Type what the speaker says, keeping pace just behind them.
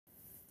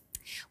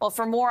Well,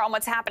 for more on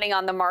what's happening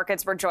on the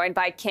markets, we're joined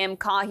by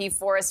Caughey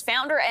Forrest,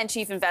 founder and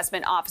chief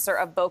investment officer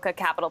of Bokeh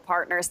Capital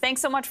Partners.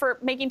 Thanks so much for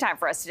making time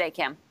for us today,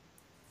 Kim.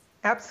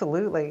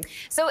 Absolutely.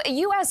 So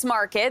U.S.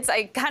 markets,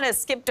 I kind of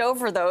skipped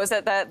over those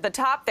at the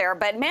top there,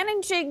 but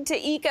managing to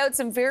eke out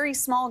some very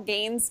small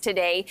gains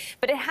today.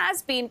 But it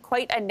has been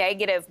quite a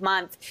negative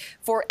month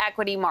for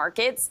equity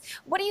markets.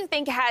 What do you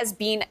think has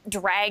been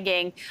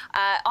dragging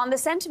on the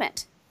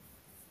sentiment?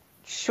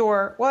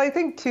 Sure. Well, I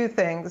think two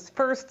things.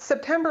 First,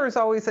 September is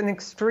always an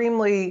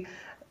extremely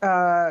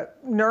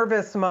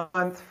nervous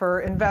month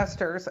for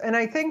investors. And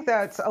I think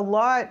that's a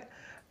lot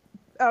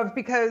of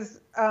because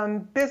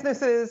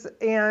businesses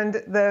and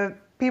the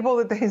people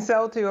that they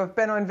sell to have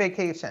been on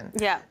vacation.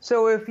 Yeah.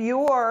 So if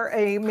you are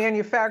a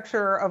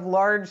manufacturer of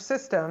large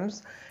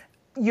systems,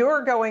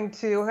 you're going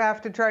to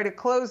have to try to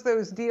close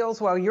those deals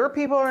while your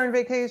people are on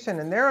vacation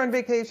and they're on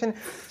vacation.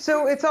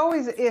 So it's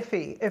always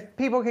iffy if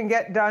people can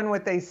get done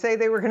what they say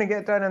they were going to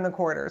get done in the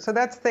quarter. So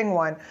that's thing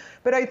one.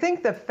 But I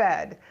think the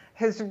Fed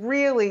has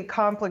really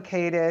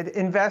complicated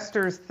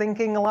investors'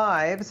 thinking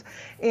lives.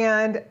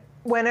 And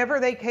whenever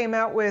they came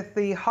out with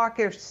the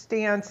hawkish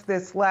stance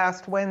this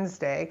last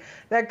Wednesday,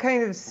 that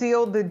kind of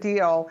sealed the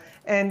deal,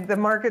 and the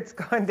market's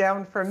gone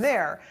down from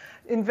there.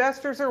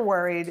 Investors are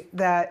worried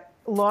that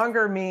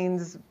longer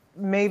means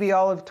maybe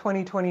all of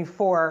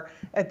 2024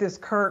 at this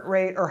current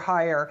rate or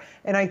higher,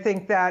 and I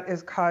think that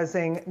is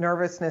causing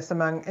nervousness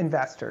among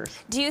investors.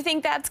 Do you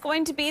think that's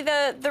going to be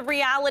the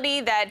reality,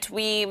 that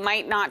we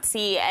might not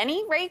see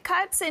any rate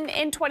cuts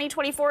in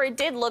 2024? It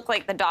did look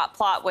like the dot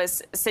plot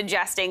was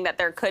suggesting that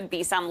there could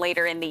be some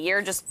later in the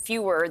year, just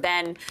fewer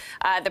than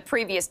the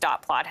previous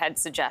dot plot had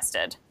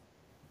suggested.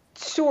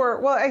 Sure.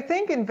 Well, I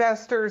think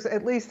investors,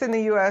 at least in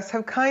the U.S.,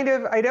 have kind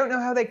of, I don't know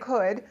how they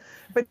could,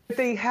 but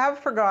they have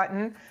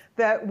forgotten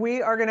that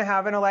we are going to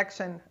have an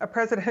election, a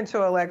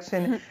presidential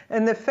election,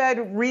 and the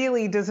Fed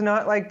really does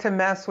not like to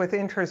mess with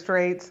interest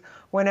rates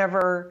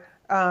whenever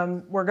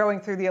we're going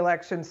through the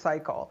election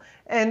cycle.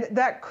 And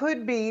that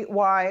could be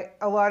why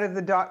a lot of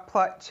the dot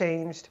plot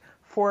changed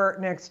for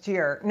next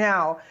year.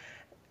 Now,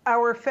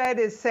 our Fed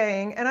is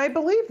saying, and I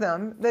believe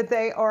them, that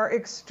they are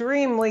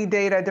extremely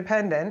data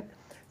dependent.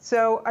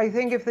 So I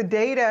think if the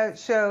data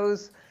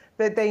shows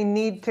that they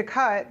need to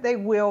cut, they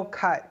will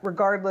cut,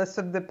 regardless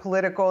of the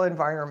political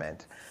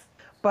environment.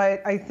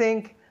 But I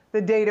think the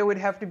data would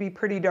have to be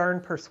pretty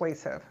darn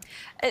persuasive.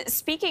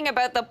 Speaking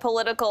about the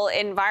political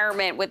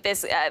environment with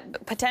this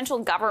potential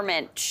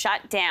government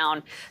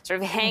shutdown sort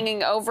of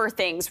hanging over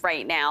things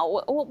right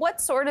now,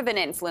 what sort of an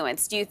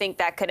influence do you think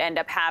that could end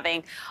up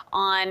having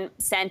on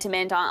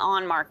sentiment,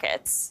 on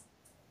markets?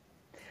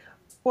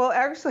 Well,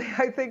 actually,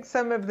 I think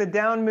some of the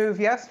down move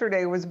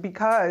yesterday was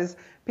because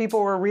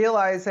people were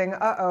realizing,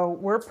 uh-oh,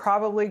 we're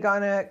probably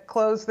going to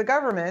close the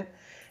government.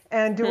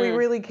 And do we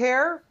really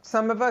care?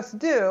 Some of us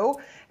do.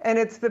 And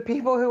it's the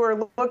people who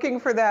are looking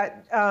for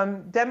that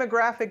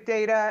demographic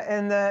data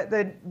and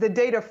the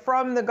data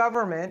from the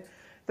government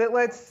that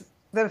lets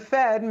the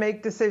Fed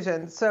make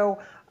decisions. So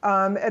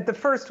at the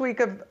first week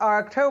of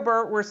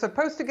October, we're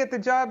supposed to get the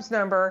jobs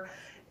number.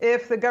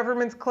 If the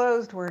government's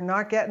closed, we're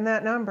not getting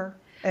that number.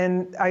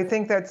 And I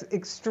think that's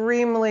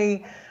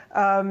extremely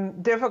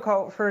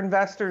difficult for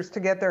investors to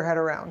get their head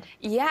around.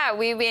 Yeah,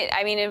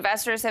 I mean,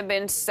 investors have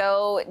been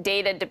so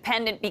data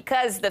dependent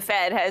because the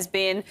Fed has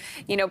been,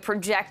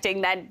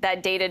 projecting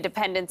that data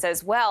dependence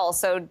as well.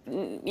 So,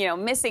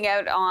 missing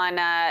out on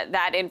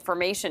that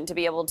information to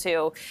be able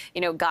to,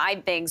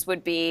 guide things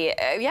would be,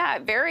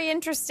 very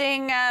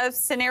interesting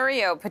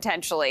scenario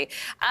potentially.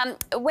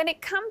 When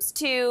it comes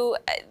to,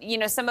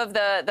 some of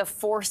the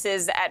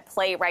forces at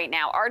play right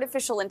now,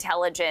 artificial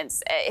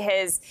intelligence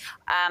has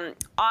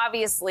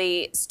obviously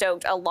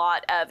stoked a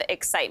lot of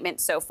excitement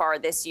so far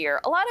this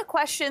year. A lot of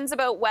questions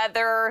about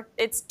whether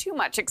it's too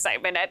much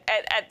excitement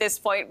at this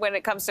point when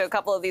it comes to a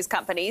couple of these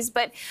companies.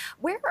 But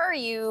where are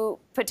you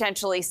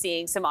potentially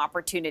seeing some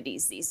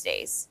opportunities these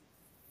days?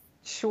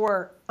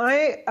 Sure.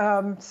 I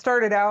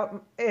started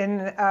out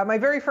in my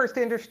very first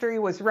industry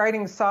was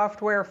writing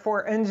software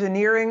for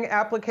engineering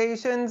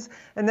applications,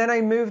 and then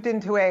I moved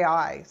into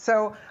AI.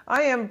 So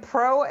I am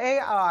pro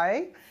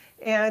AI.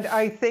 And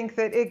I think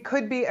that it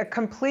could be a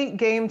complete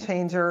game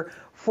changer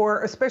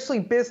for especially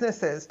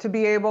businesses to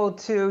be able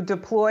to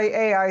deploy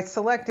AI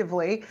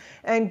selectively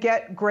and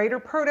get greater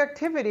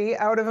productivity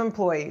out of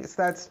employees.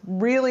 That's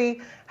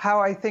really how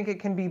I think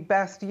it can be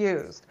best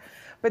used.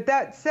 But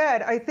that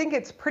said, I think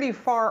it's pretty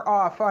far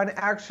off on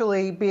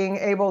actually being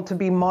able to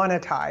be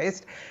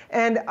monetized.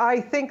 And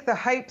I think the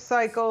hype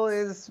cycle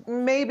is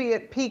maybe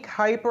at peak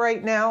hype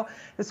right now,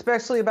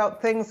 especially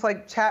about things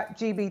like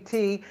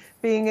ChatGPT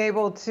being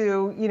able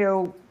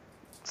to,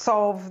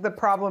 solve the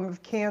problem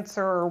of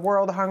cancer or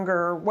world hunger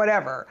or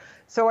whatever.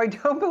 So I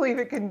don't believe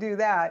it can do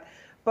that.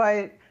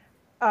 But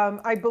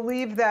I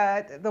believe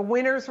that the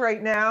winners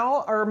right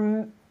now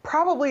are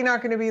probably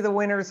not going to be the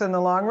winners in the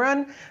long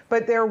run,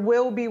 but there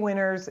will be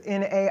winners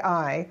in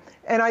AI.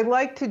 And I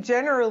like to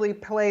generally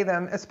play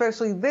them,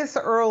 especially this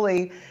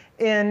early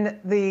in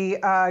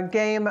the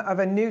game of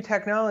a new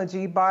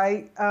technology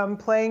by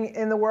playing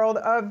in the world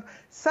of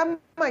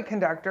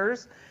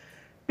semiconductors,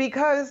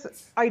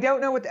 because I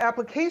don't know what the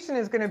application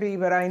is going to be,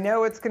 but I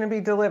know it's going to be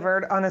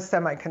delivered on a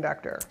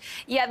semiconductor.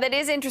 Yeah, that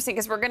is interesting,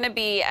 because we're going to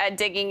be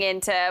digging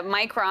into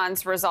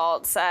Micron's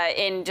results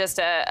in just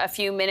a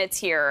few minutes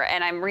here.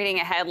 And I'm reading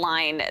a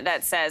headline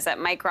that says that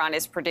Micron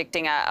is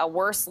predicting a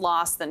worse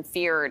loss than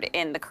feared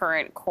in the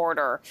current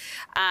quarter.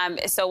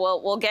 So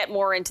we'll get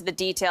more into the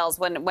details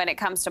when it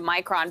comes to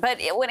Micron.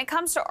 But when it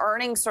comes to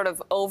earnings sort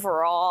of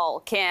overall,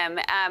 Kim,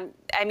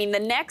 I mean, the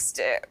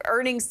next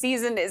earnings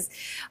season is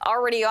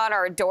already on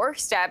our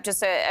doorstep,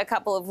 just a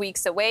couple of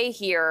weeks away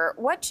here.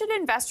 What should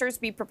investors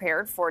be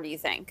prepared for, do you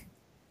think?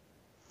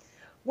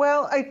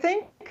 Well, I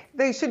think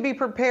they should be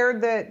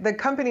prepared that the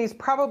companies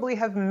probably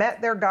have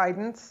met their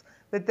guidance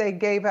that they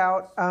gave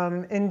out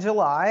in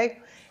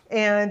July.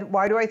 And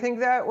why do I think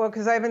that? Well,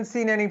 because I haven't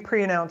seen any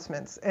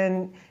pre-announcements.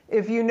 And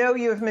if you know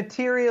you have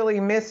materially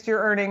missed your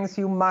earnings,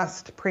 you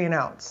must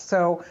pre-announce.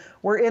 So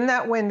we're in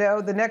that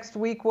window. The next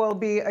week will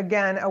be,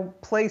 again, a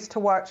place to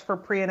watch for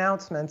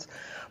pre-announcements.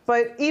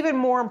 But even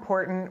more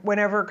important,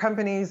 whenever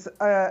companies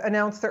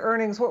announce their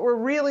earnings, what we're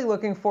really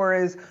looking for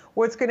is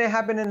what's going to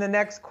happen in the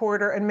next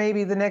quarter and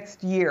maybe the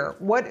next year.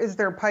 What is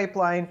their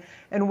pipeline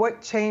and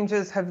what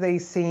changes have they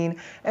seen?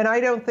 And I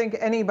don't think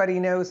anybody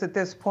knows at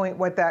this point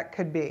what that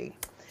could be.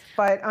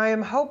 But I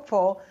am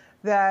hopeful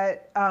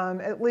that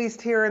at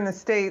least here in the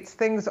States,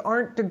 things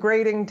aren't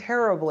degrading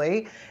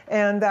terribly,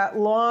 and that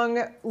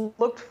long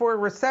looked for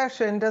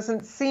recession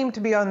doesn't seem to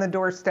be on the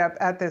doorstep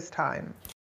at this time.